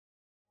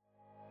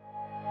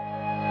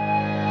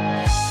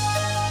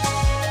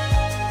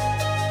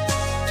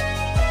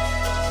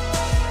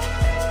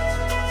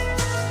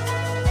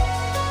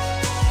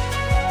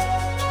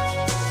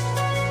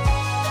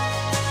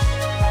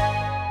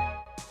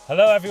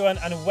Hello everyone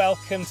and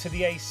welcome to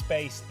the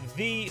A-Space,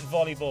 the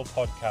volleyball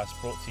podcast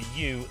brought to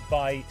you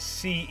by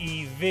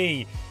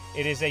CEV.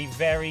 It is a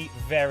very,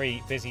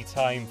 very busy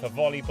time for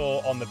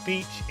volleyball on the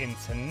beach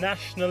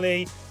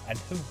internationally, and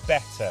who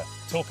better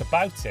talk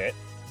about it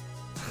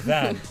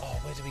than,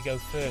 where do we go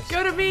first?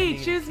 Go to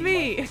me, choose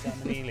me.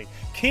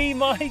 Key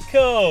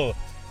Michael,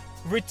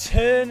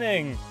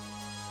 returning.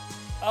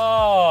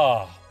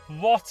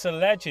 What a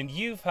legend.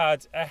 You've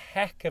had a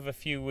heck of a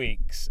few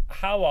weeks.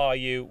 How are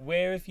you?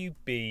 Where have you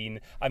been?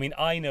 I mean,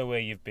 I know where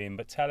you've been,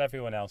 but tell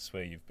everyone else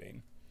where you've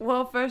been.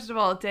 Well, first of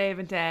all, Dave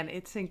and Dan,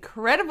 it's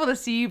incredible to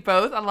see you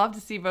both. I love to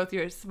see both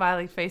your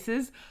smiling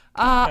faces.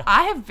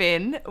 I have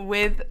been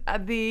with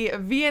the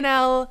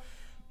VNL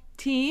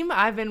team.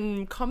 I've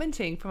been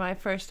commenting for my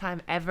first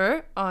time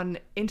ever on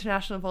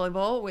international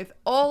volleyball with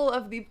all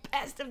of the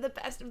best of the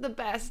best of the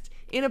best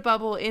in a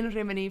bubble in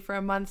Rimini for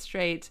a month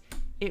straight.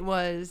 It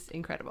was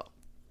incredible.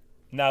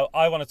 Now,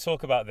 I want to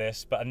talk about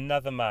this, but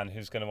another man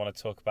who's going to want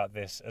to talk about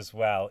this as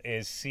well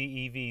is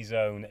CEV's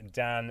own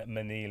Dan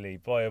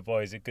Manili. Boy, oh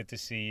boy, is it good to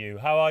see you.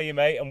 How are you,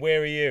 mate, and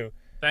where are you?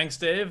 Thanks,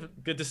 Dave.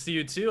 Good to see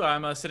you, too.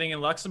 I'm sitting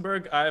in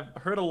Luxembourg. I've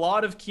heard a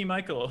lot of Key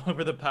Michael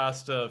over the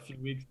past few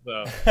weeks,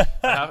 though,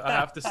 I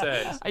have to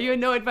say. Are you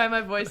annoyed by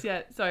my voice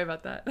yet? Sorry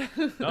about that.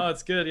 No,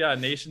 it's good. Yeah,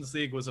 Nations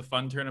League was a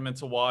fun tournament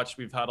to watch.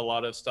 We've had a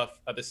lot of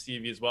stuff at the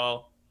CEV as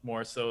well.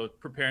 More so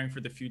preparing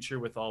for the future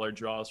with all our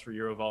draws for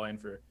Eurovolley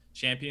and for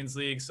Champions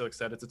League. So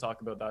excited to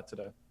talk about that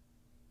today.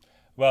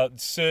 Well,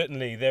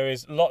 certainly there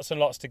is lots and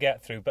lots to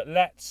get through, but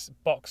let's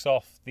box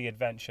off the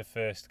adventure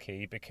first,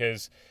 Key,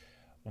 because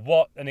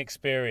what an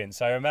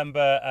experience. I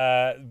remember,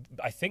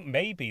 I think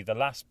maybe the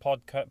last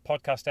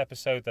podcast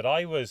episode that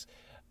I was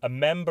a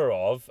member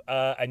of,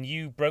 and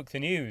you broke the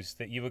news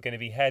that you were going to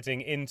be heading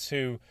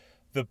into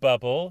the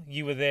bubble.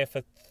 You were there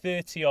for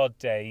 30 odd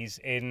days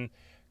in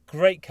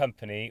great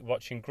company,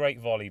 watching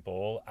great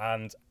volleyball,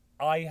 and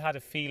I had a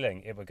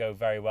feeling it would go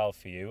very well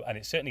for you, and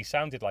it certainly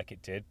sounded like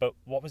it did, but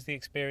what was the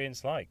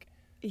experience like?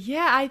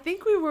 Yeah, I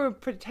think we were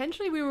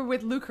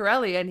with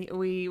Lucarelli, and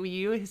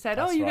you said,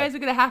 That's you right. guys are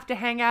going to have to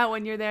hang out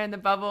when you're there in the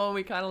bubble.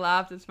 We kind of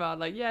laughed and smiled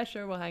like, yeah,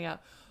 sure, we'll hang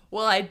out.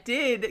 Well, I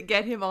did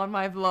get him on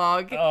my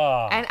vlog,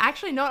 and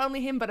actually not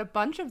only him, but a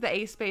bunch of the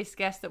A-Space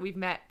guests that we've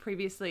met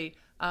previously,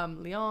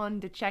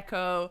 Leon,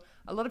 DeCecco,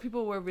 a lot of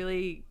people were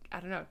really,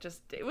 I don't know,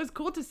 just, it was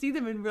cool to see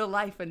them in real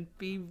life and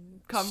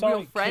become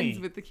real friends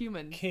with the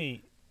humans.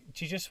 Key,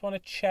 do you just want to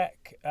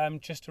check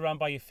just around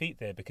by your feet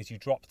there, because you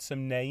dropped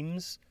some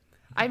names?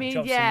 I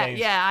mean,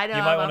 yeah, I know.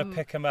 You might want to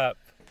pick them up.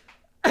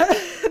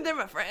 They're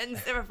my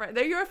friends.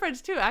 They're your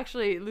friends too.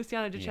 Actually,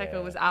 Luciano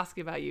DeCecco was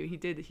asking about you.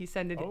 He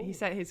sent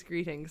his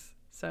greetings.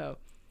 So.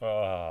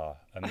 Oh,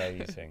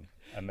 amazing.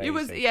 It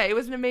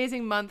was an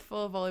amazing month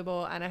full of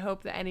volleyball, and I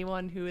hope that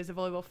anyone who is a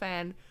volleyball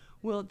fan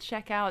will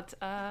check out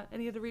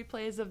any of the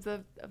replays of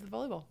the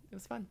volleyball. It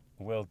was fun.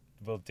 We'll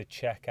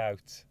check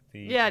out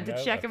the. Yeah,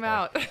 to check them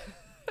out.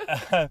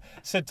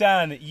 So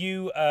Dan,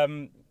 you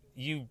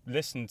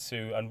listened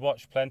to and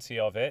watched plenty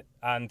of it,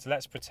 and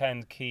let's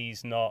pretend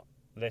Key's not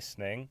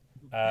listening.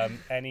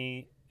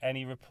 Any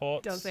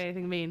reports? Don't say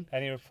anything mean.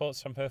 Any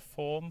reports from her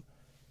form?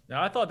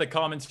 Now, I thought the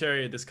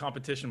commentary at this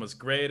competition was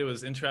great. It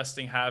was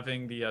interesting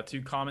having the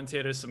two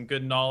commentators, some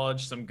good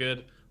knowledge, I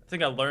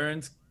think I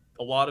learned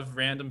a lot of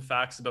random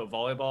facts about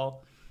volleyball,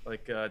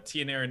 like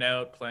Tina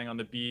Arnaut playing on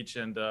the beach,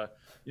 and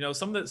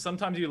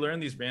sometimes you learn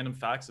these random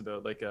facts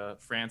about, like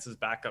France's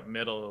backup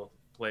middle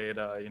played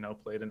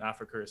in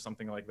Africa or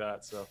something like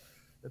that. So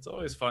it's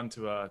always fun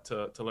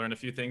to learn a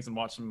few things and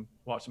watch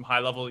some high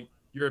level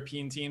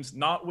European teams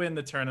not win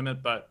the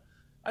tournament, but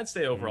I'd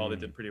say overall they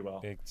did pretty well.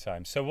 Big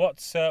time. So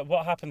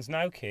what happens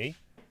now, Key?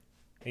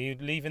 Are you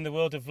leaving the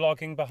world of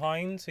vlogging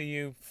behind? Are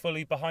you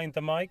fully behind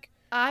the mic?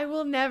 I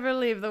will never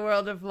leave the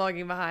world of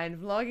vlogging behind.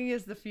 Vlogging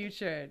is the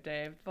future,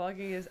 Dave.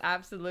 Vlogging is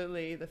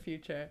absolutely the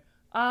future.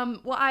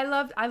 Well,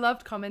 I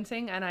loved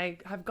commenting, and I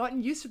have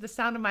gotten used to the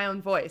sound of my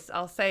own voice.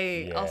 I'll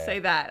say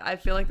that. I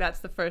feel like that's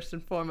the first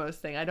and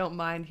foremost thing. I don't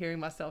mind hearing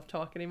myself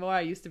talk anymore.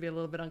 I used to be a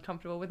little bit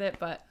uncomfortable with it,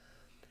 but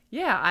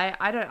yeah,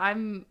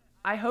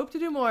 I hope to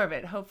do more of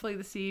it. Hopefully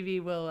the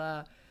CEV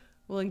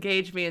will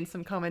engage me in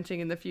some commenting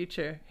in the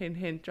future. Hint,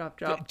 hint, drop,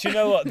 drop. Do you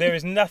know what? There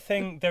is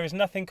nothing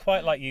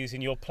quite like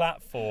using your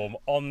platform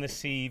on the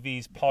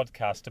CEV's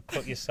podcast to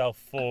put yourself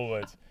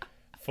forward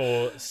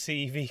for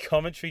CEV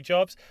commentary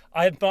jobs.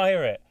 I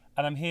admire it,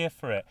 and I'm here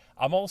for it.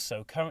 I'm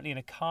also currently in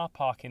a car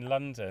park in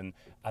London,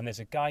 and there's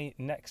a guy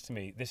next to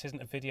me. This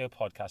isn't a video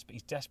podcast, but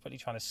he's desperately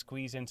trying to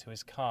squeeze into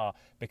his car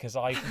because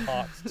I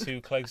parked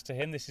too close to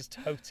him. This is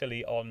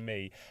totally on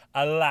me.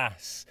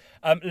 Alas.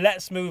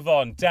 Let's move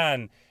on.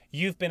 Dan,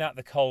 you've been at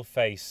the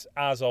coalface,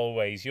 as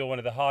always. You're one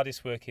of the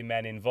hardest working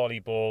men in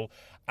volleyball.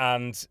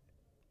 And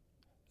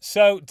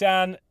so,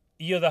 Dan,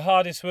 you're the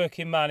hardest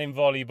working man in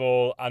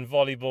volleyball, and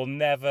volleyball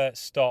never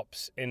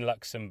stops in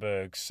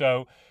Luxembourg.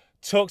 So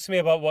Talk to me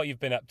about what you've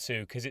been up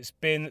to, because it's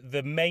been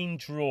the main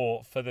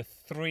draw for the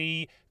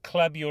 3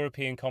 club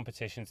European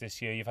competitions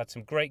this year. You've had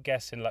some great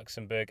guests in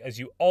Luxembourg, as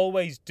you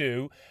always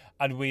do,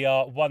 and we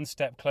are one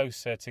step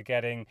closer to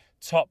getting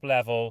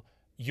top-level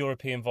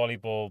European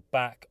volleyball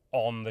back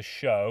on the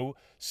show.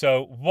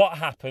 So what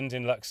happened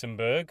in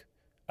Luxembourg?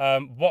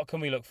 What can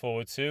we look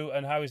forward to,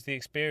 and how is the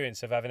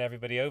experience of having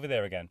everybody over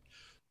there again?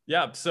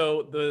 Yeah,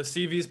 so the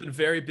CV's been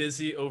very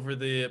busy over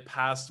the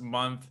past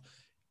month.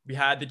 We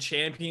had the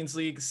Champions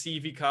League,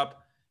 CV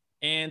Cup,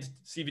 and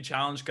CV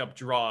Challenge Cup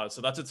draws.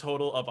 So that's a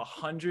total of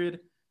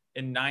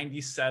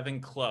 197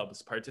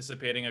 clubs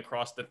participating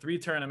across the 3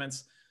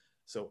 tournaments.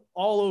 So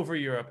all over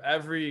Europe,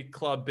 every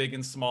club, big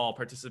and small,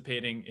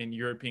 participating in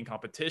European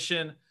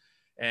competition.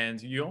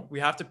 And, we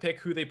have to pick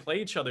who they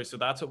play each other. So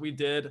that's what we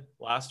did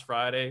last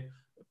Friday,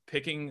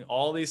 picking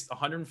all these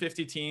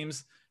 150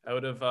 teams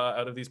out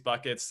of these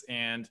buckets.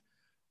 And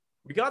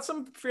we got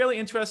some fairly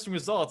interesting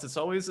results. It's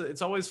always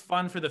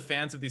fun for the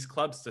fans of these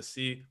clubs to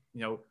see,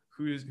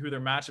 who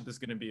their matchup is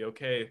going to be.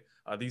 Okay,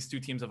 these 2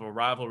 teams have a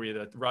rivalry.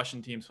 The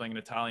Russian team's playing an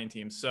Italian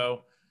team.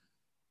 So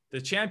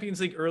the Champions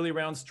League early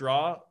rounds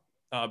draw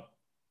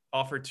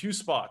offered 2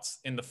 spots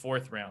in the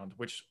 4th round,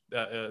 which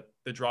the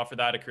draw for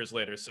that occurs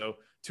later. So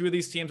 2 of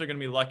these teams are going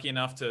to be lucky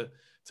enough to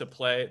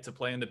play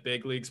in the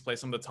big leagues, play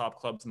some of the top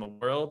clubs in the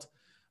world.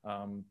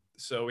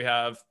 So we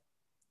have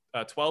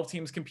 12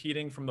 teams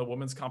competing from the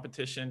women's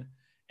competition,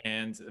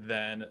 and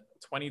then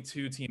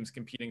 22 teams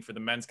competing for the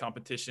men's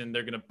competition.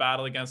 They're going to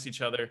battle against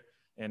each other,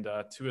 and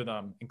 2 of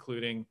them,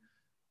 including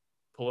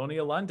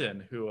Polonia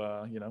London, who,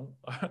 our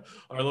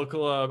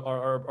local,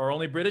 our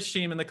only British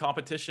team in the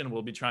competition,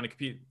 will be trying to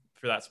compete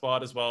for that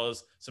spot, as well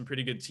as some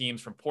pretty good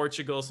teams from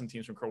Portugal, some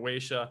teams from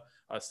Croatia,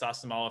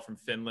 Sasamala from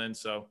Finland.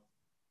 So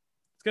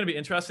it's going to be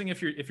interesting.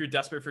 If you're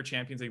desperate for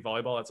Champions League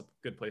volleyball, that's a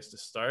good place to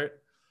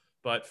start.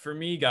 But for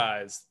me,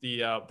 guys,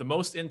 the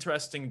most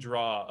interesting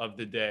draw of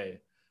the day,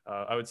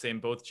 I would say in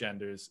both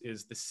genders,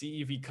 is the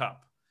CEV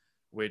Cup,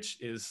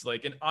 which is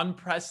like an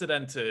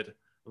unprecedented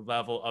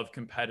level of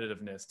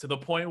competitiveness, to the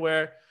point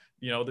where,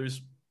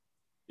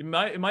 it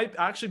might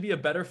actually be a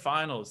better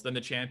finals than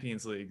the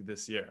Champions League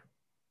this year.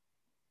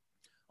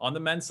 On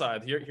the men's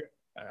side, here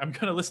I'm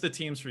going to list the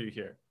teams for you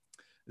here.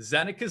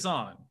 Zenit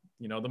Kazan,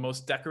 the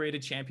most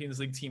decorated Champions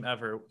League team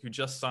ever, who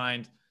just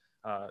signed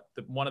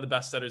one of the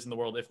best setters in the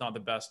world, if not the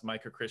best,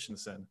 Micah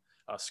Christensen.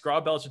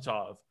 Skra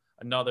Belchatov,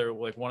 another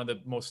one of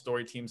the most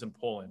storied teams in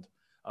Poland.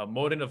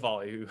 Modena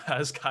Volley, who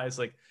has guys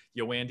like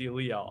Joandy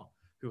Leal,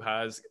 who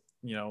has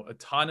a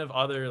ton of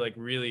other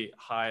really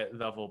high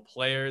level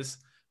players.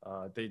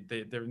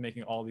 They're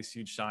making all these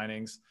huge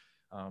signings.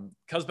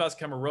 Kuzbas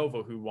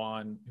Kemerovo, who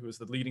was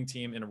the leading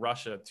team in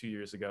Russia 2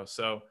 years ago.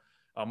 So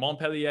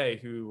Montpellier,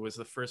 who was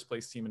the first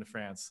place team in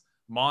France.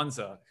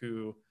 Monza,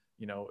 who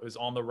is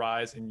on the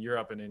rise in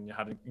Europe and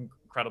had an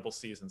incredible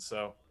season.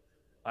 So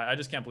I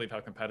just can't believe how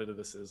competitive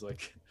this is.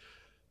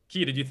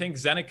 Key, did you think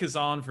Zenit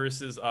Kazan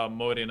versus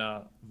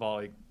Modena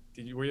Volley,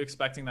 were you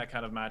expecting that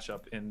kind of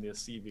matchup in the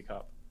CV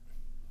Cup?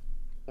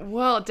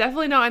 Well,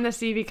 definitely not in the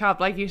CV Cup.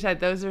 Like you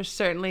said, those are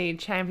certainly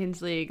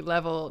Champions League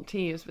level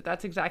teams, but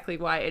that's exactly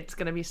why it's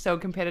going to be so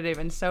competitive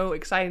and so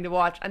exciting to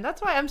watch. And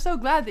that's why I'm so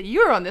glad that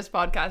you're on this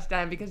podcast,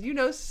 Dan, because you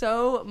know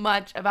so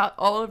much about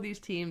all of these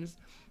teams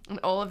and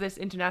all of this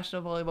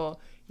international volleyball.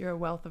 You're a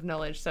wealth of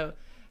knowledge. So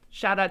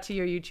shout out to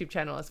your YouTube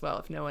channel as well,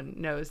 if no one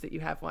knows that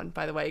you have one,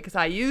 by the way, because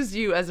I used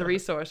you as a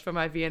resource for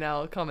my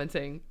VNL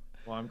commenting.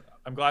 Well,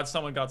 I'm glad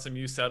someone got some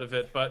use out of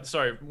it. But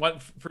sorry,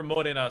 what for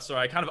Modena?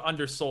 Sorry, I kind of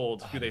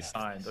undersold who they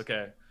signed.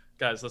 Okay,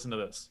 guys, listen to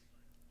this.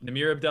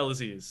 Namir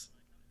Abdelaziz,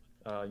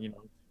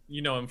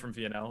 you know him from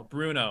VNL.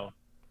 Bruno,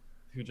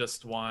 who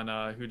just won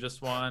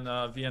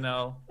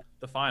VNL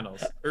the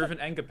finals. Irvin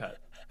Engapet,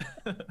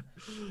 back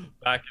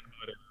in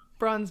Modena.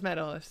 Bronze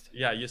medalist.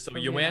 Yeah, so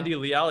Joandy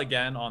Leal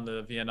again on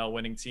the VNL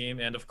winning team,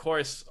 and of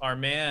course our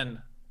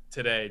man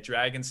today,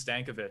 Dragan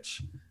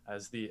Stanković,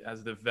 as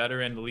the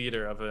veteran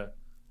leader of a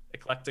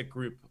eclectic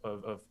group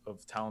of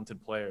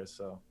talented players.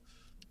 So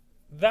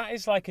that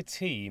is like a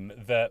team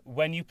that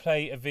when you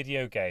play a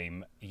video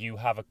game, you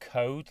have a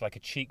code, like a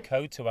cheat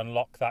code to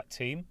unlock that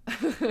team.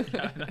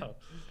 Yeah, I know.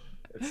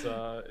 It's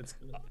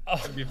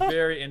going to be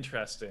very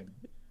interesting.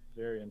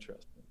 Very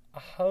interesting.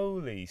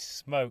 Holy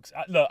smokes.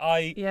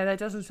 Yeah, that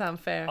doesn't sound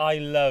fair. I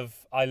love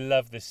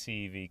the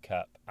CV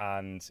Cup,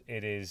 and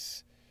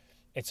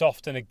it's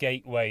often a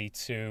gateway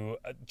to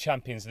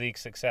Champions League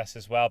success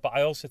as well. But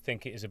I also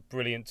think it is a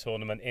brilliant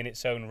tournament in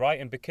its own right.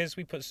 And because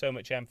we put so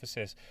much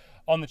emphasis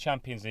on the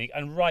Champions League,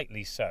 and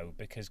rightly so,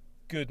 because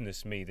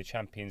goodness me, the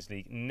Champions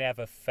League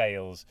never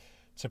fails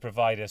to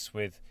provide us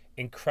with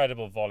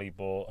incredible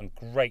volleyball and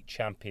great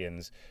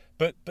champions.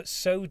 But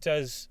so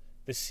does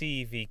the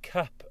CV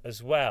Cup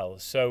as well.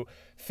 So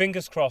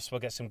fingers crossed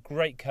we'll get some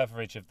great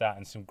coverage of that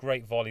and some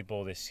great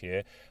volleyball this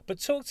year. But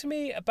talk to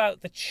me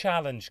about the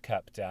Challenge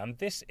Cup, Dan.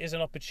 This is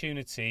an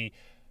opportunity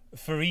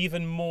for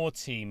even more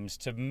teams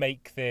to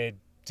make their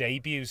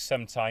debuts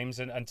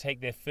sometimes and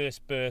take their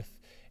first berth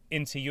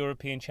into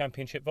European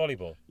Championship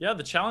volleyball? Yeah,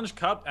 the Challenge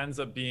Cup ends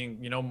up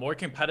being, more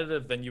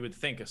competitive than you would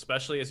think,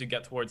 especially as you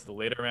get towards the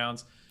later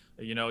rounds.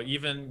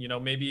 Even,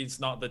 maybe it's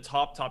not the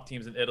top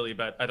teams in Italy,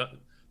 but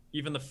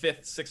even the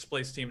fifth, sixth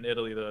place team in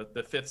Italy,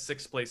 the fifth,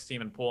 sixth place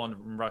team in Poland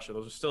and Russia,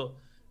 those are still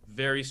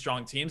very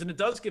strong teams. And it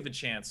does give a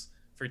chance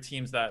for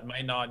teams that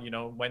might not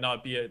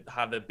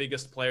have the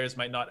biggest players,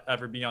 might not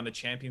ever be on the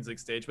Champions League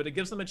stage, but it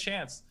gives them a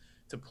chance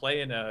to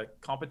play in a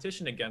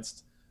competition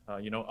against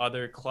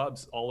other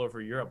clubs all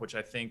over Europe, which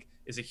I think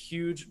is a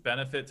huge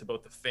benefit to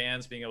both the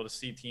fans being able to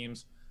see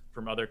teams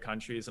from other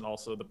countries and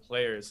also the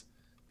players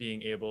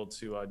being able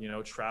to,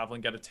 travel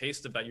and get a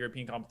taste of that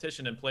European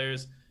competition. And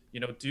players,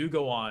 do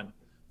go on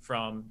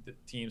from the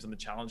teams in the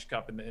Challenge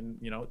Cup and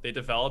they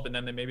develop, and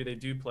then maybe they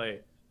do play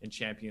in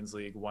Champions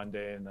League one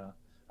day and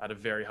at a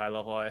very high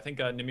level. I think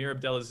Namir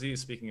Abdelaziz,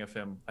 speaking of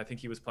him, I think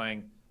he was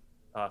playing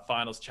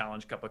finals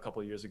Challenge Cup a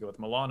couple of years ago with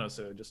Milano.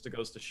 So just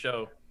goes to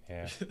show,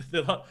 yeah.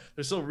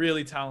 There's still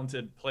really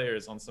talented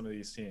players on some of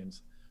these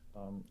teams.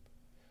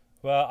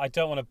 Well, I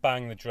don't want to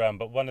bang the drum,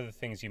 but one of the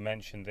things you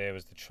mentioned there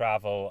was the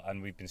travel,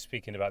 and we've been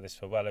speaking about this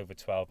for well over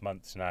 12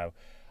 months now.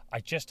 I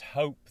just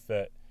hope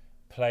that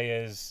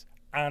players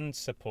and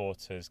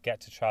supporters get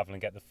to travel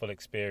and get the full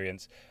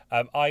experience.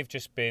 I've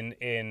just been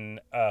in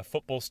a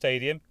football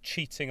stadium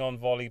cheating on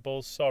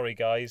volleyball. Sorry,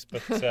 guys,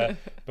 but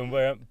been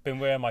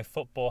wearing my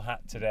football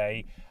hat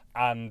today,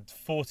 and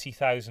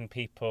 40,000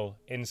 people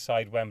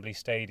inside Wembley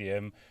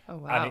Stadium. Oh,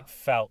 wow. And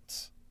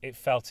it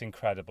felt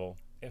incredible.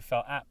 It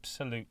felt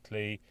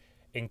absolutely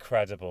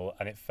incredible,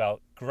 and it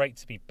felt great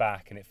to be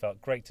back, and it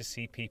felt great to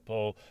see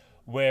people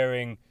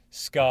wearing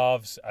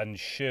scarves and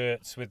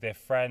shirts with their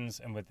friends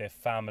and with their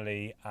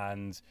family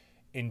and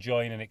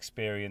enjoying an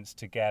experience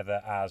together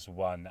as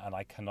one. And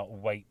I cannot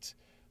wait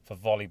for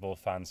volleyball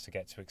fans to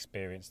get to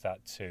experience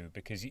that too,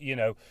 because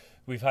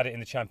we've had it in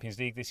the Champions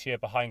League this year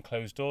behind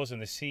closed doors, and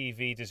the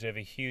CEV deserve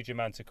a huge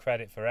amount of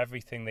credit for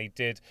everything they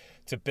did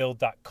to build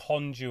that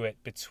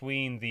conduit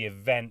between the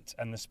event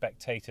and the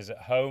spectators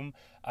at home.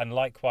 And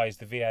likewise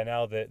the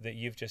VNL that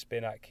you've just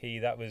been at, Key,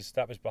 that was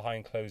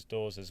behind closed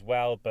doors as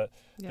well, but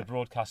the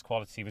broadcast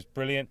quality was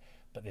brilliant.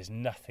 But there's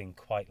nothing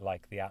quite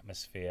like the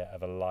atmosphere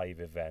of a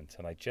live event,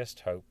 and I just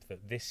hope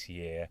that this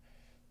year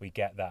we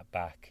get that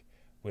back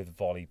with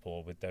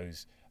volleyball, with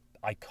those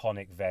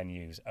iconic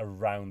venues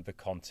around the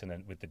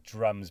continent, with the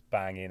drums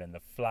banging and the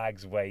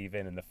flags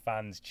waving and the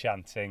fans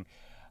chanting,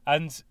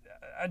 and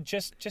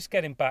just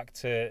getting back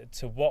to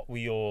what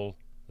we all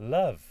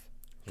love.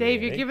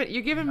 Dave, really.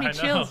 you're giving me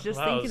chills just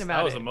thinking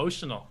about it. That was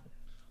emotional.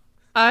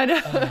 I know.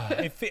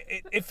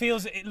 It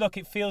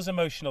feels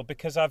emotional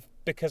because I've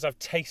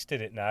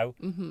tasted it now,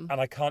 and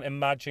I can't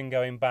imagine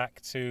going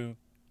back to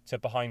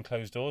behind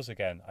closed doors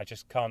again. I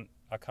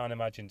can't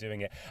imagine doing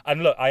it.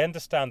 And look, I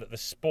understand that the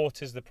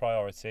sport is the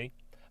priority,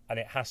 and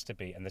it has to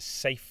be, and the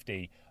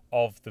safety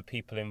of the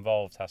people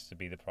involved has to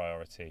be the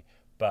priority.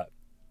 But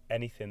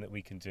anything that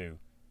we can do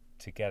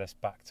to get us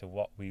back to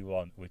what we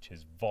want, which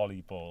is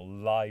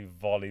volleyball, live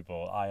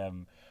volleyball,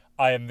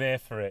 I am there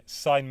for it.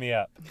 Sign me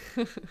up.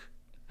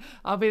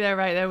 I'll be there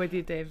right there with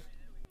you, Dave.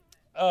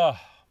 Oh,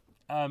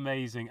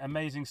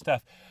 amazing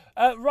stuff.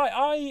 Right,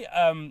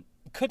 I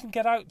couldn't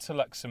get out to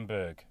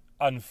Luxembourg,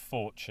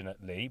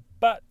 unfortunately,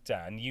 but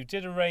Dan, you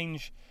did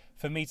arrange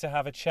for me to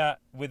have a chat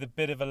with a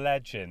bit of a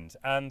legend,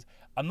 and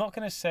I'm not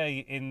going to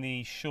say in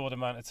the short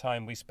amount of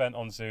time we spent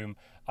on Zoom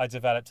I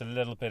developed a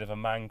little bit of a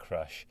man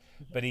crush,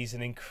 but he's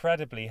an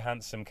incredibly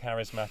handsome,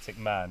 charismatic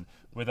man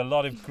with a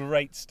lot of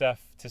great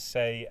stuff to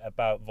say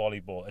about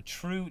volleyball, a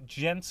true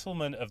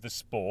gentleman of the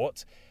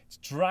sport. It's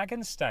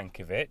Dragan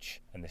Stanković,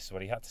 and this is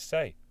what he had to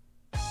say.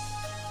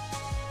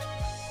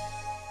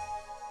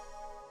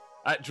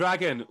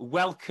 Dragan,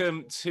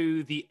 welcome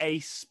to the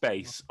Ace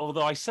Space.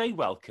 Although I say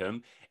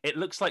welcome, it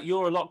looks like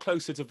you're a lot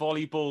closer to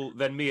volleyball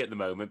than me at the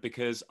moment,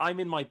 because I'm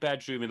in my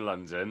bedroom in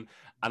London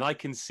and I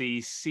can see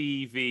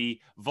CV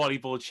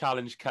Volleyball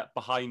Challenge Cup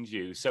behind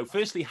you. So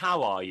firstly,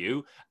 how are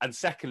you? And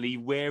secondly,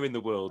 where in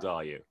the world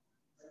are you?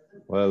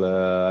 Well,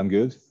 I'm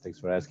good. Thanks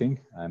for asking.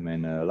 I'm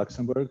in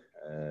Luxembourg.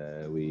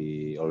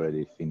 We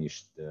already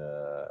finished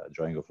the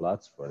drawing of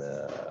lots for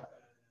the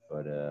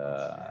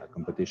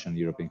competition,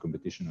 European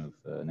competition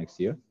of next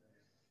year.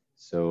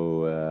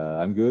 So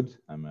I'm good.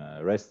 I'm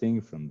resting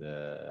from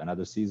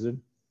another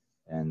season,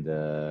 and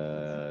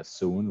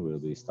soon we'll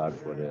be start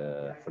for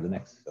the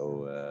next.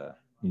 So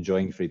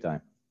enjoying free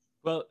time.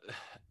 Well,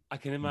 I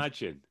can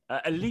imagine.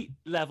 Elite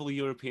level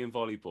European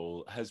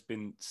volleyball has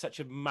been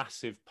such a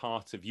massive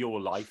part of your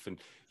life, and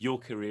your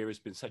career has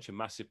been such a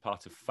massive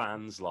part of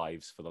fans'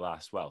 lives for the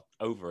last,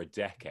 over a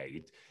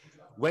decade.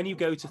 When you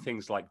go to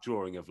things like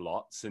drawing of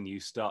lots and you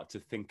start to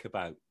think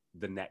about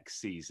the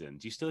next season,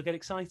 do you still get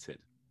excited?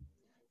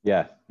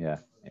 Yeah.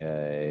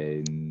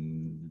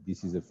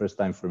 This is the first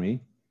time for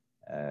me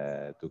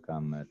to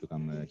come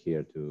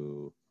here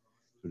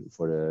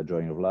for the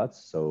drawing of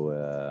lots.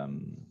 So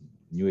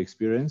new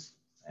experience,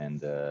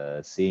 and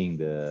seeing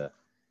the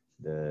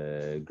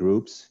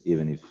groups,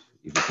 even if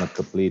it's not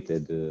complete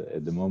at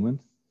the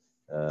moment,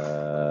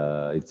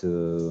 it's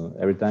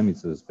every time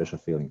it's a special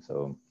feeling.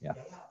 So yeah.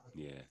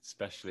 Yeah,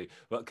 especially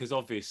because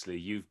obviously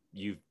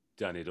you've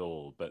done it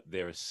all, but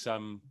there are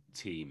some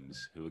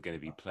teams who are going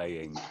to be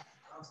playing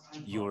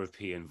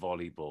European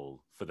volleyball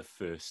for the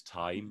first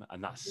time,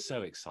 and that's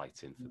so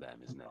exciting for them,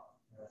 isn't it?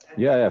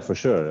 Yeah, for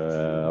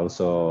sure.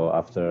 Also,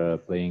 after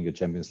playing the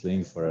Champions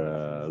League for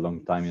a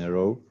long time in a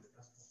row,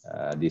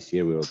 this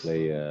year we will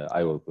play.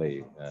 I will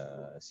play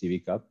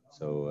CV Cup.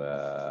 So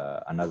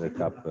another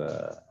cup,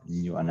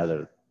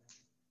 another.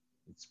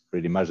 It's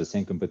pretty much the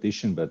same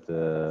competition, but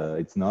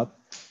it's not.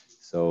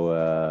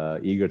 So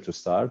eager to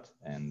start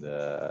and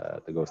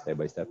to go step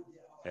by step.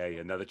 Hey,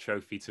 another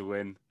trophy to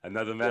win,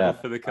 another medal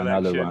for the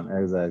another collection.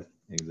 one.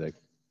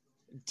 Exactly.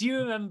 Do you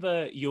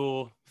remember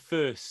your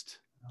first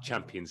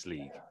Champions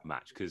League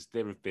match? Because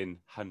there have been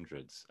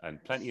hundreds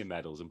and plenty of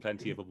medals and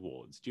plenty of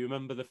awards. Do you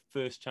remember the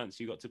first chance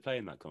you got to play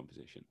in that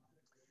competition?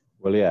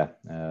 Well, yeah.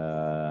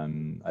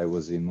 I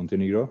was in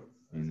Montenegro,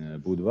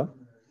 in Budva,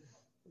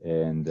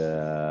 and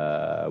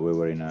we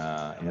were in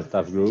a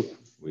tough group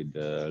with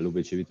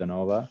Lube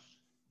Civitanova,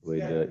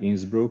 with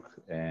Innsbruck,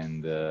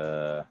 and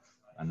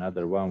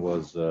another one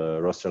was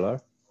Rostelar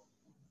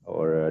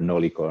or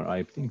Noliko.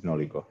 I think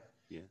Noliko.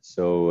 Yeah.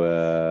 So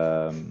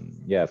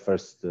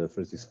first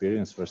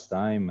experience, first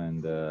time,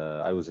 and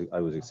I was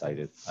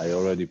excited. I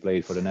already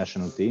played for the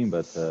national team,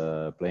 but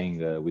playing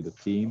with the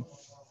team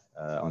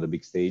on the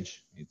big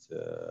stage, it's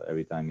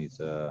every time it's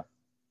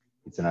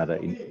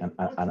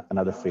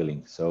another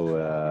feeling. So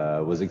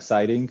it was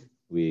exciting.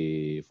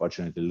 We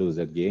fortunately lose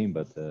that game,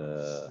 but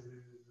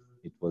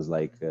it was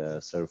like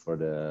serve for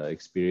the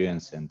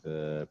experience and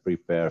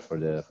prepare for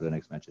the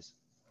next matches.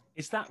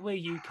 Is that where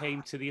you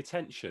came to the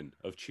attention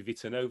of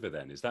Civitanova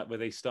then? Is that where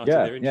they started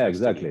their interest? Yeah,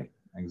 exactly.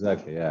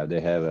 Exactly. Yeah, they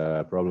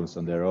have problems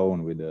on their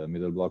own with the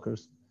middle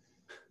blockers.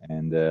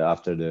 And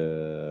after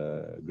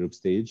the group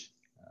stage,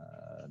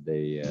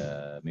 they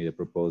made a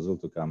proposal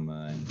to come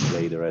and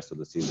play the rest of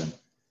the season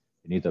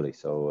in Italy.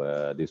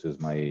 So this was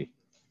my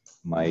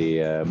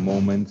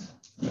moment.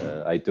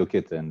 I took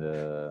it, and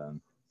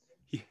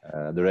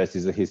the rest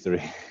is a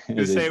history.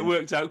 You say it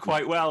worked out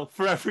quite well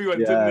for everyone,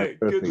 didn't it?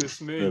 Perfect,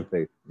 Goodness me.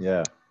 Perfect.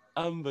 Yeah.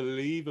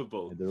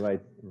 Unbelievable. At the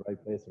right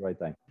place, right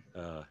time.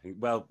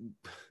 Well,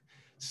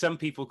 some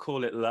people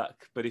call it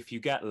luck, but if you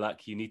get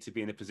luck, you need to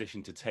be in a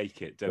position to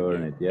take it,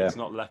 don't you? Yeah. It's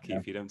not lucky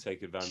if you don't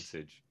take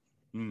advantage.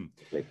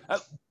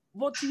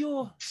 What do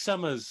your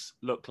summers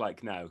look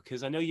like now?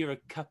 Because I know you're a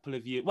couple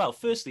of years... Well,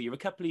 firstly, you're a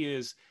couple of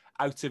years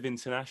out of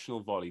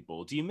international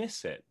volleyball. Do you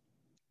miss it?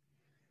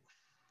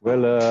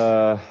 Well,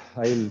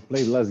 I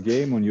played last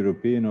game on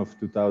European of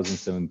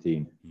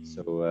 2017.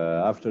 So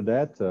after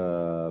that,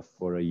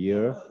 for a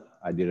year,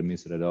 I didn't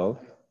miss it at all.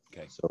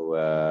 Okay. So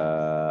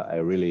I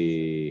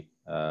really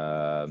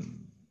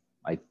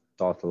I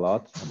thought a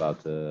lot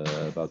about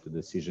the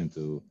decision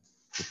to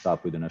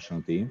stop with the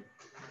national team.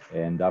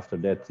 And after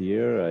that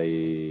year,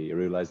 I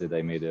realized that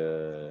I made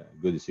a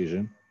good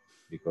decision,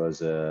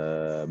 because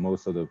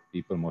most of the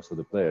people, most of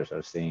the players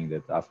are saying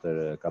that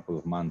after a couple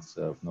of months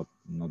of not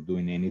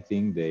doing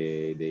anything,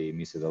 they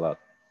miss it a lot.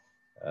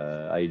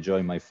 I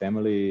enjoy my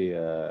family,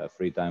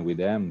 free time with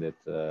them that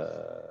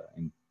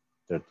in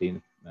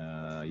 13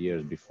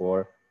 years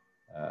before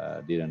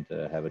didn't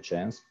have a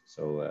chance.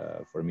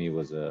 So for me, it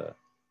was a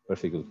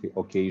perfect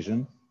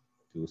occasion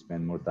to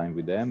spend more time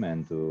with them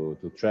and to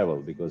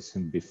travel, because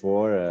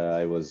before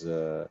I was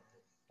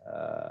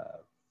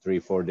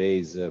 3-4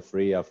 days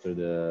free after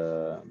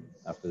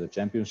the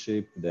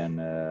championship, then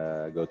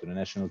go to the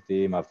national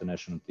team, after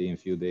national team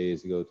few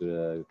days go to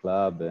the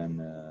club, and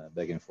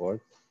back and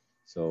forth.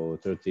 So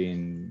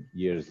 13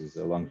 years is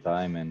a long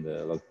time and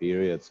a long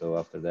period. So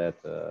after that,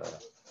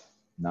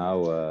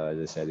 now as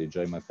I said,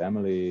 enjoy my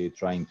family,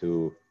 trying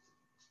to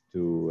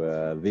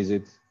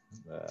visit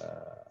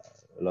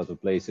a lot of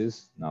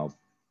places now.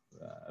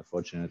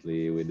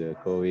 Fortunately, with the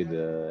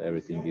COVID,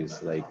 everything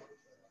is like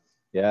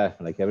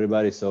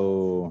everybody.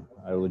 So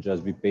I will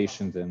just be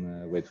patient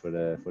and wait for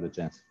the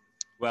chance.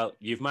 Well,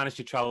 you've managed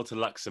to travel to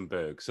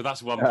Luxembourg, so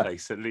that's one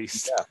place at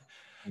least. Yeah,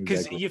 because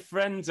exactly. your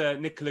friend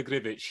Nikola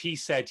Grivic, he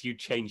said you'd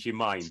change your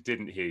mind,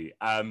 didn't he?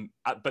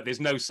 But there's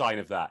no sign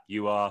of that.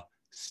 You are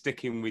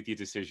sticking with your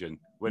decision.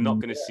 We're not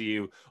going to see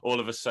you all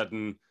of a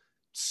sudden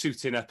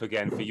suiting up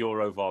again for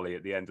Euro volley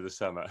at the end of the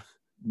summer.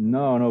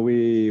 No,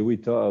 we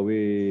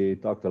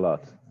talked a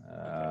lot.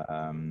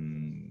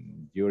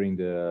 During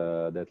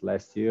that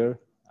last year,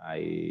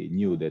 I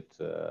knew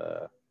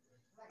that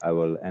I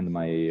will end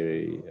my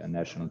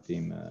national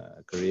team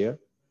career,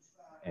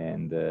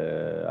 and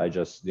I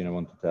just didn't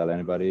want to tell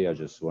anybody. I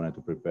just wanted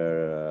to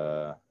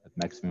prepare at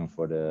maximum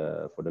for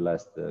the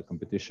last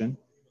competition.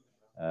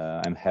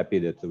 I'm happy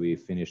that we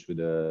finished with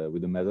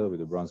the medal, with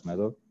the bronze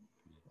medal,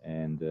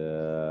 and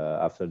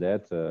after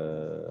that,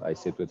 I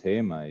sit with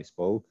him.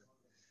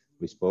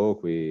 We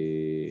spoke.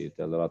 We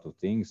tell a lot of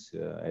things.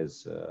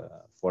 As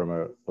a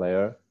former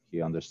player, he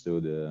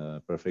understood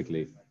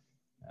perfectly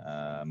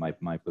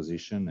my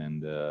position,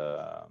 and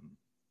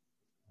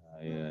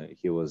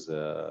he was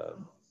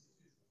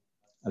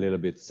a little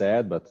bit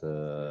sad, but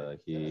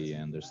he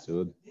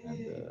understood,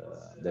 and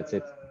that's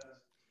it.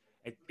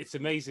 It's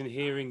amazing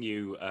hearing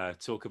you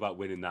talk about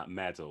winning that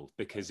medal,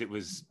 because it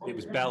was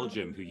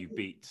Belgium who you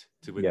beat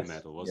to win the Yes,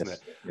 medal, wasn't yes,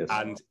 it? yes.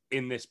 And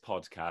in this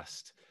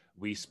podcast,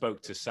 we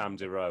spoke to Sam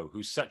Deroe,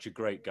 who's such a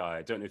great guy.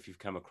 I don't know if you've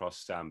come across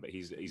Sam, but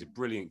he's a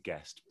brilliant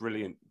guest,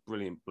 brilliant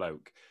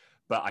bloke.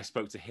 But I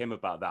spoke to him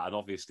about that, and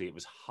obviously it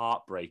was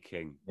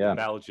heartbreaking for Yeah,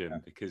 Belgium yeah,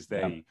 because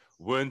yeah. they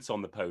weren't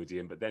on the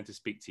podium. But then to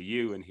speak to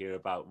you and hear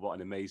about what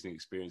an amazing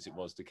experience it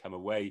was to come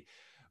away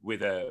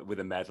with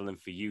a medal, and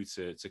for you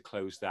to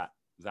close that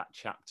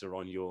chapter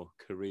on your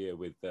career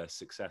with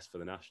success for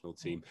the national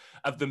team.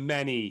 Of the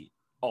many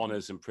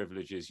honours and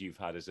privileges you've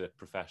had as a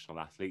professional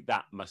athlete,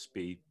 that must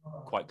be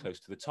quite close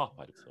to the top,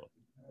 I'd have thought.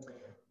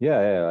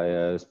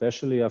 Yeah.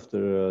 Especially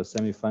after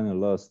semi-final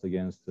loss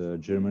against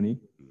Germany,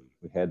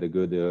 we had a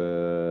good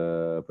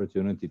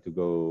opportunity to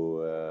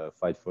go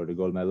fight for the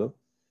gold medal.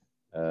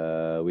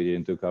 We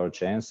didn't took our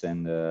chance,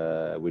 and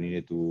we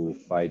needed to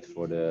fight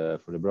for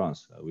the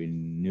bronze. We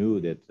knew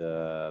that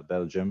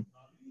Belgium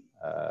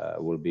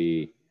will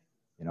be,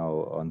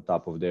 on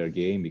top of their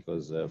game,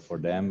 because for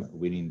them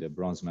winning the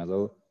bronze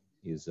medal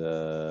is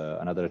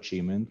another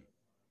achievement.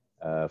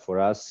 For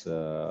us,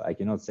 I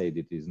cannot say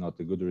that is not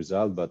a good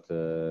result, but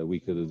we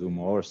could do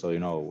more. So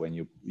when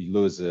you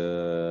lose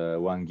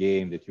one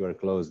game that you are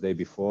close day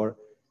before,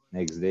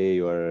 next day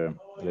you are a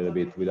little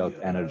bit without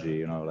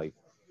energy,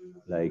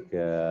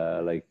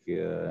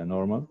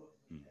 normal.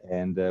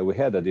 And we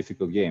had a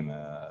difficult game.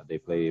 They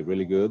play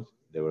really good.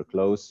 They were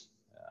close,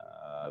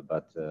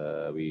 but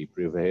we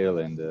prevail,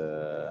 and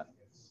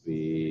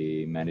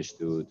we managed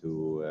to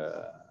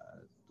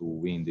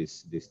win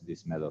this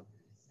medal.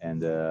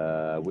 And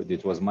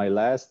it was my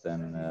last,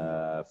 and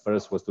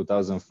first was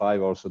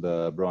 2005, also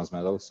the bronze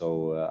medal.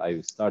 So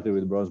I started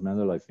with bronze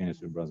medal, I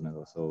finished with bronze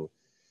medal. So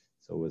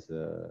it was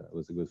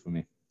good for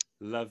me.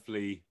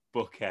 Lovely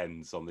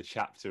bookends on the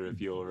chapter of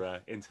your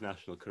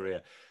international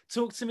career.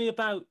 Talk to me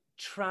about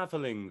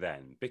traveling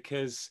then,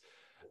 because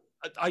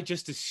I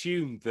just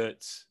assumed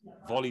that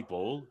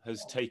volleyball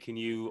has taken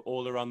you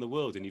all around the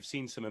world, and you've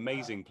seen some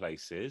amazing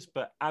places.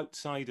 But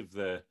outside of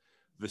the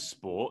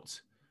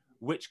sport,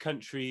 which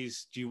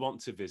countries do you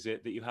want to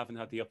visit that you haven't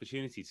had the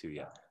opportunity to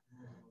yet?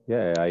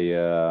 Yeah,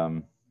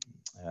 I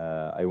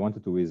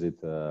wanted to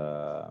visit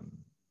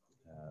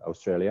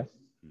Australia,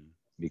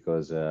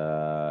 because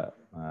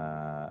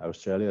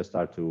Australia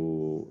started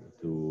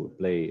to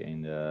play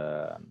in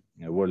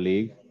the World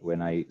League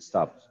when I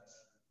stopped.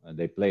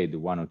 They played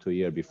 1 or 2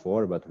 years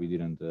before, but we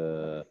didn't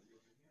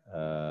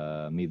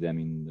meet them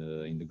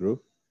in the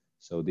group.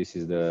 So this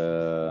is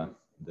the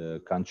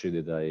country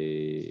that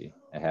I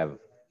have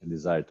a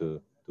desire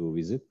to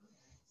visit,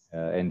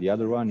 and the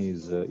other one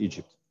is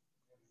Egypt.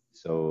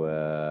 So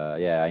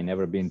yeah, I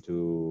never been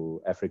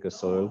to Africa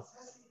soil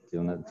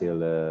till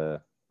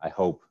I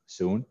hope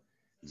soon.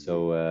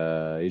 So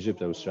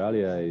Egypt,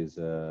 Australia is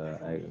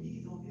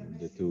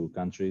the two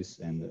countries,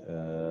 and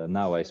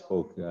now I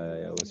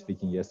was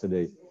speaking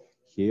yesterday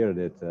here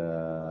that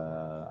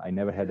I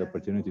never had the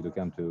opportunity to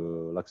come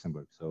to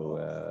Luxembourg. So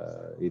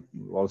it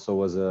also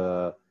was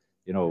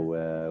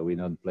we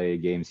don't play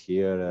games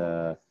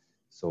here,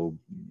 so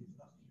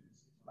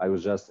I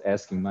was just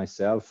asking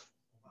myself,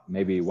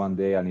 maybe one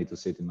day I need to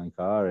sit in my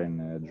car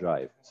and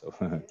drive. So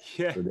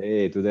Yeah.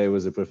 today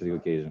was a perfect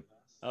occasion.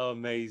 Oh,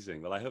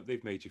 amazing. Well, I hope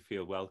they've made you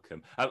feel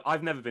welcome.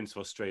 I've never been to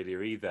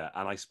Australia either,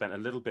 and I spent a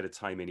little bit of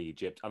time in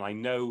Egypt, and I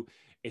know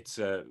it's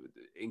a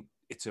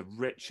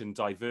rich and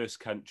diverse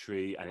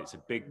country, and it's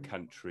a big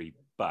country,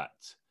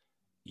 but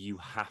you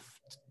have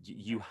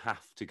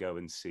to go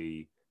and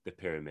see the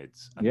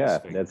pyramids and the Yeah,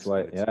 Sphinx that's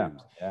why. and the Yeah,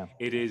 tombs. yeah.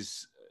 It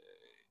is.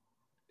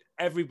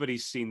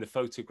 Everybody's seen the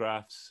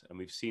photographs, and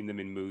we've seen them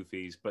in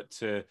movies, but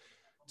to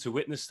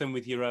witness them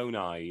with your own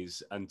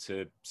eyes, and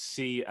to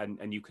see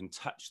and you can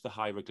touch the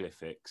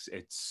hieroglyphics,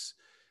 it's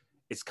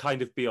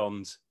kind of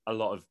beyond a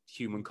lot of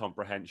human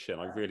comprehension.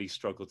 I really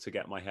struggle to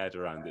get my head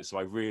around it, so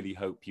I really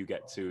hope you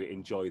get to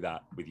enjoy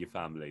that with your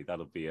family.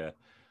 That'll be a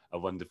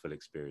wonderful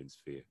experience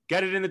for you.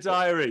 Get it in the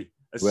diary.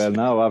 Well,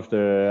 now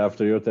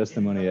after your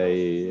testimony,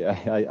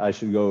 I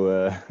should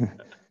go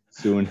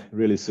soon,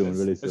 really soon.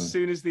 As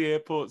soon as the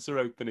airports are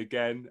open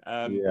again,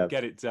 Yeah.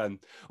 get it done.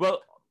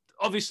 Well,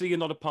 obviously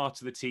you're not a part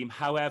of the team.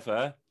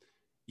 However,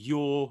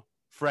 your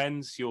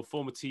friends, your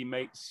former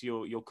teammates,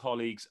 your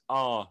colleagues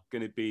are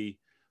going to be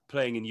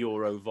playing in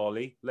Euro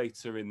volley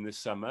later in the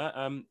summer.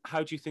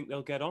 How do you think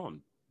they'll get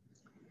on?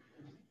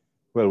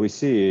 Well, we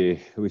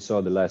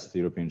saw the last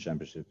European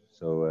Championship,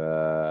 so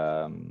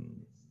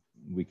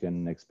we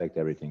can expect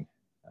everything,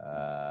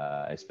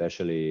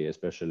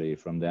 especially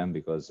from them,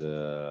 because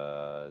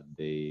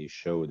they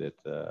showed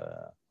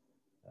that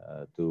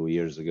 2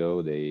 years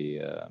ago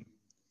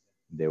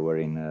they were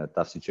in a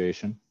tough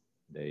situation.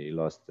 They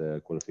lost the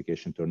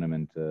qualification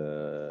tournament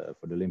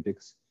for the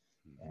Olympics,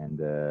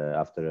 and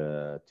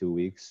after 2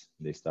 weeks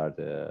they start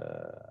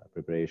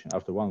preparation.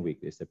 After 1 week,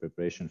 they start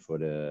preparation for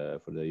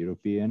the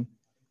European.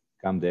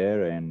 Come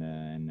there, and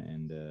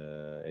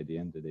at the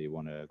end they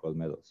won a gold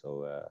medal.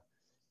 So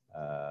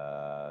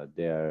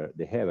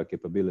they have a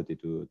capability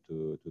to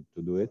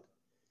do it.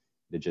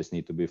 They just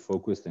need to be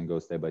focused and go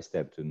step by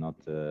step, to not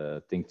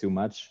think too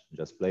much,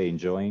 just play,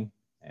 enjoying,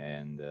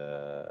 and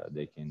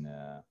they can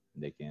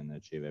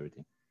achieve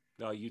everything.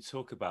 Now, you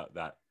talk about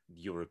that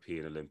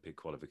European Olympic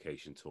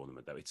qualification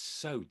tournament, though. It's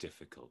so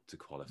difficult to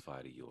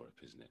qualify to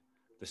Europe, isn't it?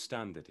 The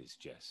standard is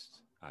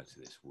just out of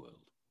this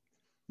world.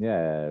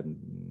 Yeah,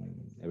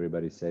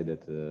 everybody say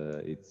that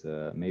it's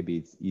maybe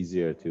it's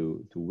easier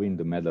to win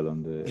the medal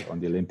on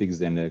the Olympics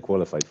than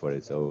qualify for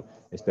it. So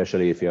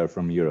especially if you are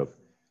from Europe,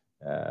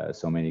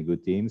 so many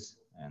good teams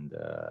and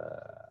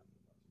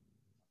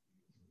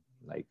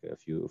like a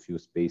few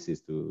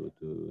spaces to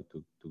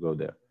go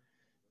there.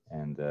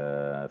 And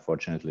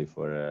fortunately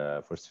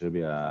for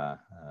Serbia,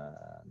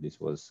 this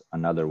was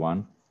another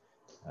one,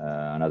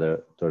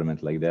 another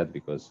tournament like that,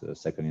 because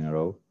second in a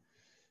row.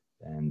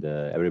 And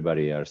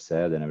everybody are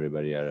sad, and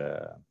everybody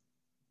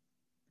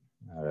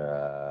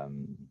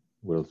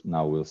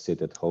will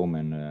sit at home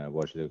and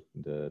watch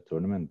the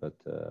tournament. But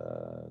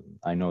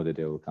I know that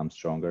they will come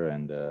stronger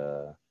and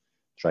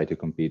try to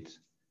compete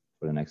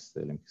for the next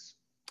Olympics.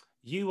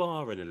 You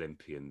are an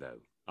Olympian, though,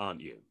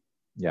 aren't you?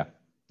 Yeah.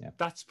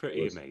 That's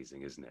pretty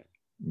amazing, isn't it?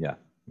 Yeah.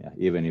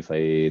 Even if I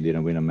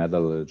didn't win a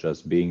medal,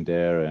 just being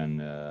there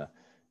and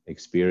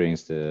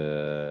experienced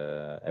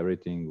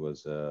everything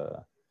was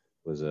a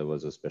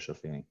special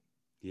feeling.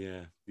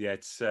 Yeah.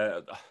 It's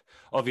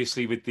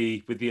obviously with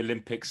the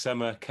Olympic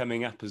summer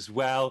coming up as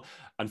well.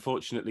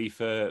 Unfortunately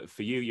for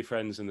you, your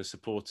friends, and the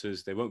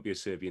supporters, there won't be a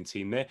Serbian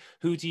team there.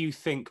 Who do you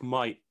think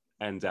might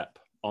end up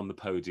on the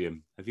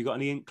podium? Have you got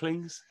any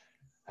inklings?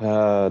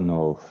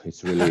 No,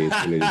 it's really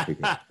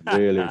difficult.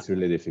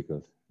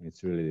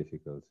 It's really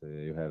difficult.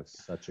 You have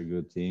such a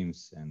good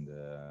teams, and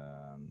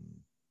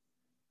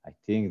I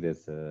think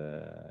that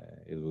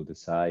it will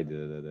decide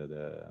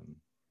the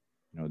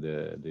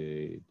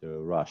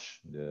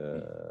rush,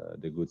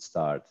 the good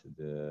start,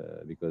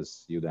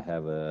 because you don't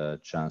have a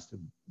chance to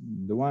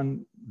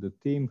the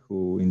team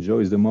who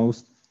enjoys the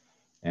most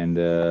and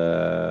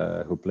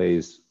who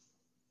plays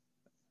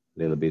a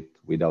little bit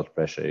without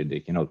pressure. They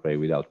cannot play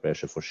without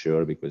pressure for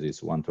sure, because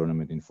it's one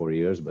tournament in 4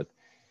 years. But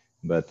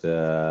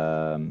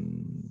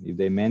if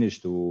they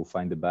manage to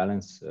find the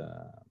balance,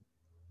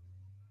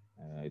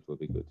 it will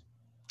be good.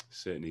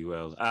 Certainly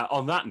will.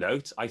 On that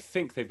note, I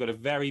think they've got a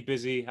very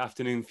busy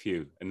afternoon for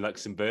you in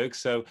Luxembourg.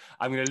 So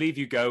I'm going to leave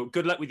you go.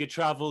 Good luck with your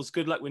travels.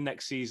 Good luck with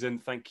next season.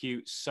 Thank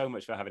you so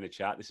much for having a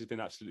chat. This has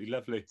been absolutely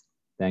lovely.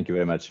 Thank you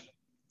very much.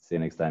 See you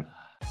next time.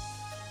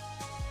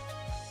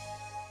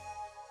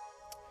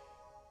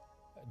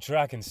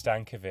 Dragan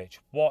Stanković,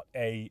 what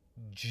a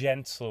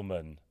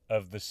gentleman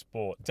of the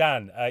sport.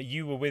 Dan,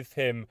 you were with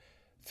him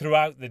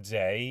throughout the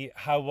day.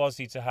 How was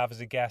he to have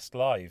as a guest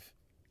live?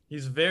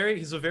 He's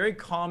a very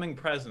calming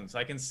presence.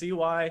 I can see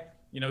why,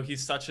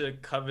 he's such a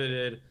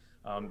coveted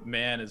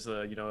man as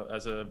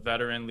a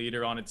veteran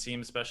leader on a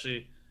team,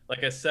 especially,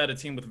 like I said, a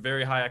team with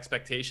very high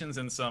expectations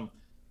and some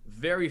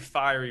very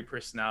fiery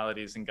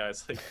personalities and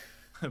guys like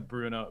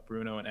Bruno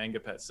and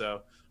Engapet.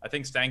 So I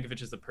think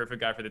Stanković is the perfect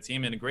guy for the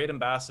team and a great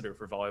ambassador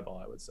for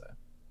volleyball, I would say.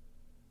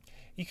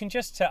 You can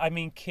just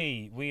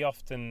Key, we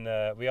often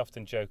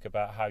joke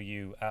about how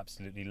you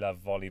absolutely love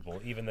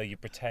volleyball, even though you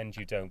pretend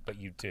you don't, but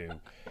you do.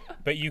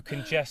 But you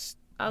can just...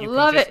 I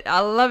love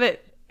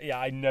it. Yeah,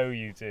 I know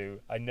you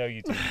do.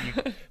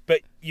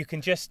 But you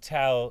can just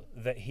tell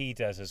that he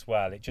does as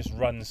well. It just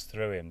runs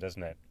through him,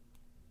 doesn't it?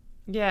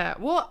 Yeah,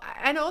 well,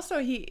 and also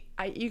you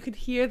could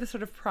hear the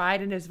sort of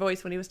pride in his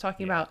voice when he was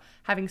talking about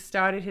having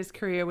started his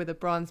career with a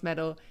bronze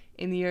medal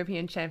in the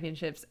European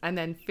Championships and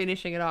then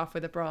finishing it off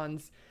with a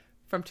bronze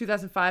from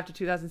 2005 to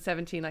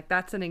 2017. Like,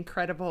 that's an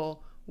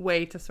incredible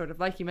way to sort of,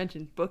 like you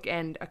mentioned,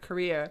 bookend a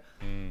career.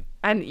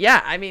 And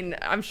yeah, I mean,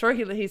 I'm sure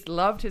he's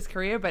loved his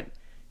career, but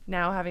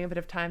now having a bit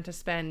of time to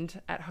spend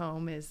at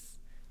home it's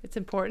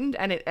important,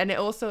 and it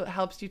also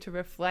helps you to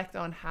reflect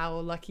on how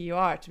lucky you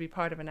are to be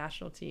part of a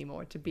national team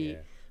or to be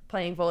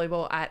playing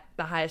volleyball at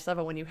the highest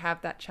level when you have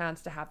that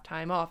chance to have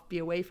time off, be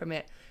away from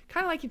it.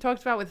 Kind of like you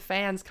talked about with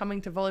fans coming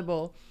to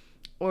volleyball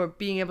or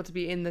being able to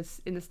be in the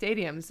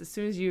stadiums. As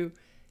soon as you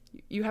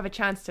have a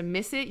chance to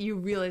miss it, you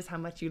realize how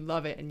much you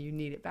love it and you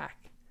need it back.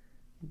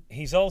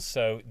 He's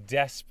also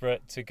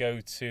desperate to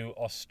go to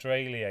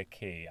Australia,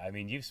 Key. I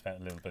mean, you've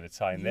spent a little bit of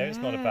time there. It's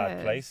not a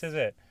bad place, is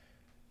it?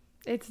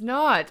 It's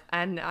not.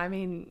 And I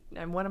mean,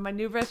 and one of my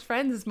new best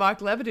friends is Mark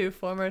Lebedew,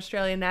 former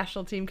Australian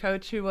national team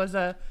coach, who was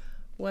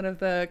one of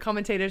the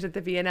commentators at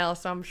the VNL.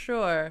 So I'm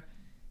sure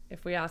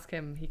if we ask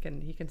him, he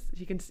can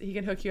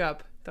hook you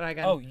up,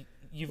 Dragan. Oh,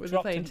 you've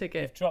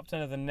dropped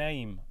another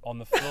name on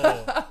the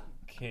floor.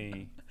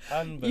 Key.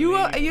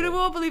 Unbelievable. You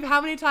won't believe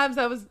how many times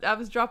I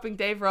was dropping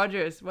Dave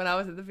Rogers when I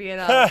was at the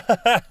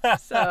VNL.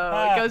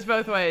 So it goes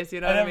both ways,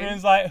 you know. And what I mean?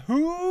 Everyone's like,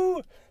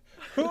 who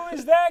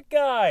is that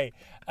guy?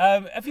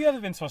 Have you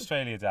ever been to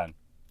Australia, Dan?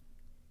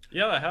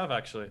 Yeah, I have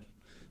actually.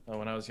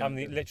 When I was young.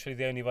 I'm literally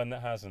the only one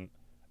that hasn't.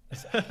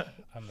 It's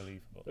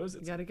unbelievable. You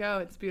gotta go.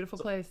 It's a beautiful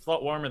place. It's a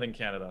lot warmer than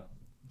Canada.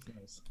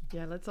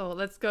 Yeah,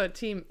 let's go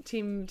team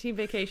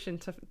vacation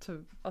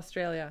to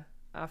Australia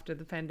after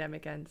the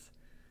pandemic ends.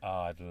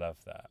 Oh, I'd love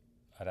that.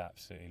 I'd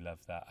absolutely love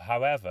that.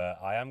 However,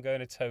 I am going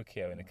to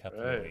Tokyo in a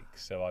couple of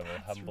weeks, so I will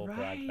humble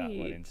brag that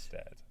one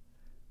instead.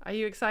 Are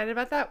you excited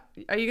about that?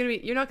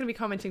 You're not gonna be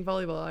commenting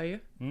volleyball, are you?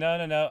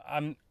 No.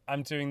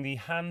 I'm doing the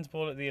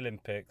handball at the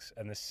Olympics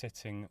and the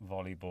sitting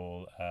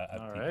volleyball at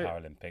the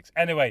Paralympics.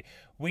 Anyway,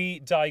 we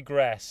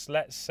digress.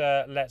 Let's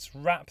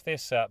wrap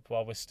this up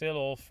while we're still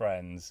all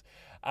friends,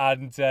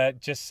 and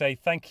just say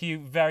thank you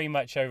very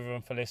much,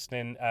 everyone, for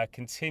listening.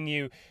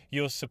 Continue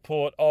your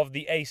support of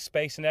the Ace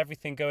Space and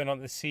everything going on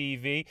at the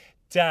CEV.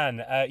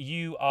 Dan,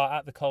 you are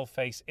at the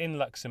Coalface in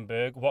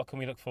Luxembourg. What can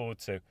we look forward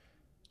to?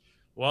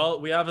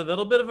 Well, we have a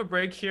little bit of a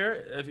break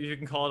here, if you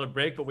can call it a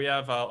break, but we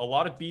have a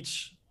lot of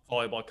beach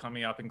volleyball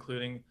coming up,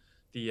 including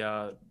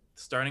the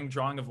starting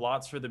drawing of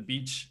lots for the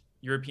beach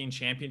European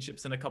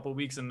Championships in a couple of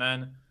weeks, and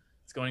then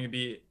it's going to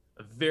be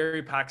a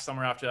very packed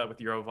summer after that with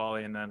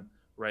Eurovolley, and then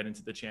right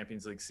into the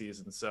Champions League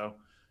season. So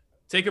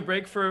take a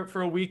break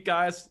for a week,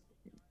 guys,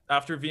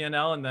 after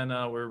VNL, and then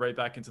we're right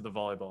back into the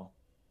volleyball.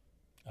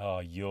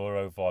 Oh,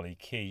 Eurovolley,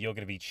 Key. You're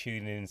going to be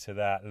tuning into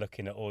that,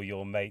 looking at all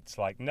your mates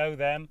like, know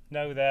them,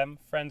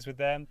 friends with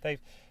them.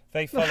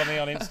 They follow me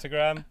on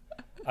Instagram,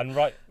 and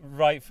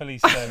rightfully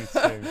so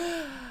too.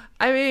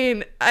 I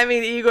mean,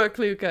 Igor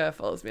Kluka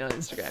follows me on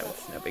Instagram.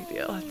 It's no big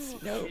deal. It's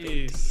no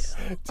big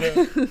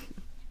deal.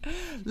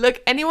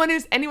 Look, anyone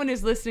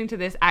who's listening to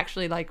this,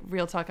 actually, like,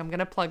 real talk, I'm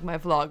gonna plug my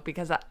vlog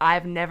because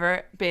I've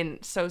never been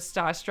so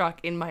starstruck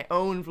in my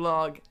own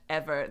vlog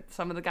ever.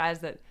 Some of the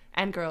guys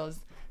and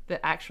girls that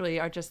actually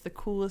are just the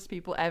coolest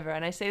people ever.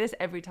 And I say this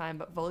every time,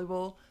 but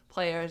volleyball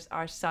players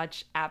are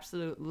such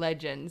absolute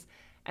legends.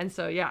 And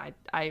so, yeah,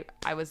 I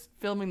was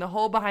filming the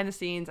whole behind the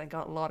scenes. I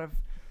got a lot of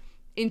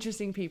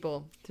interesting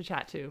people to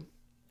chat to.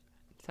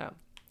 So,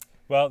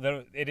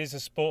 well, it is a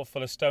sport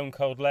full of stone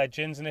cold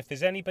legends. And if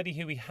there's anybody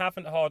who we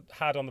haven't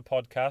had on the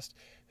podcast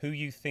who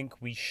you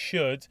think we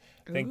should,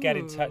 then get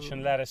in touch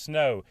and let us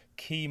know.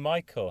 Key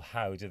Michael,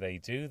 how do they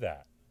do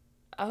that?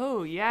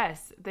 Oh,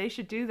 yes. They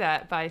should do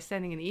that by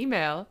sending an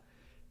email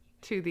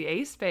to the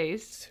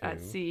aspace at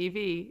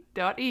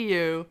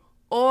cev.eu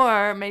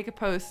or make a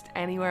post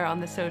anywhere on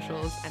the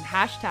socials and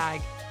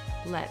hashtag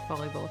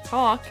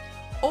 #LetVolleyballTalk,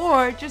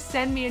 or just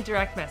send me a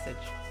direct message.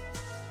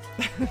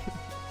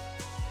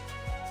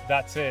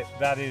 That's it.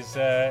 That is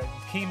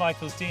Key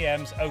Michael's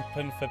DMs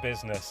open for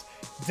business.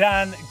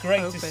 Dan,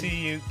 great to see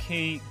you.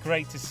 Key,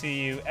 great to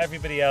see you.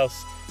 Everybody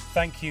else,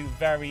 thank you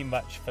very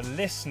much for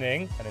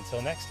listening. And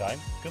until next time,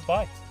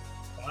 goodbye.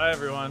 Bye,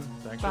 everyone.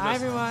 Thanks for listening. Bye,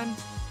 everyone.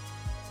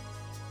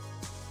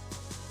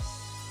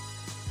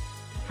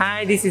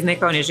 Hi, this is Neka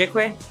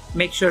Onejekwe.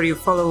 Make sure you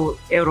follow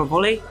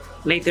Eurovolley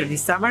later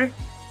this summer.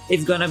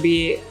 It's gonna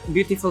be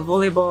beautiful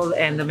volleyball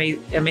and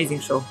amazing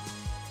show.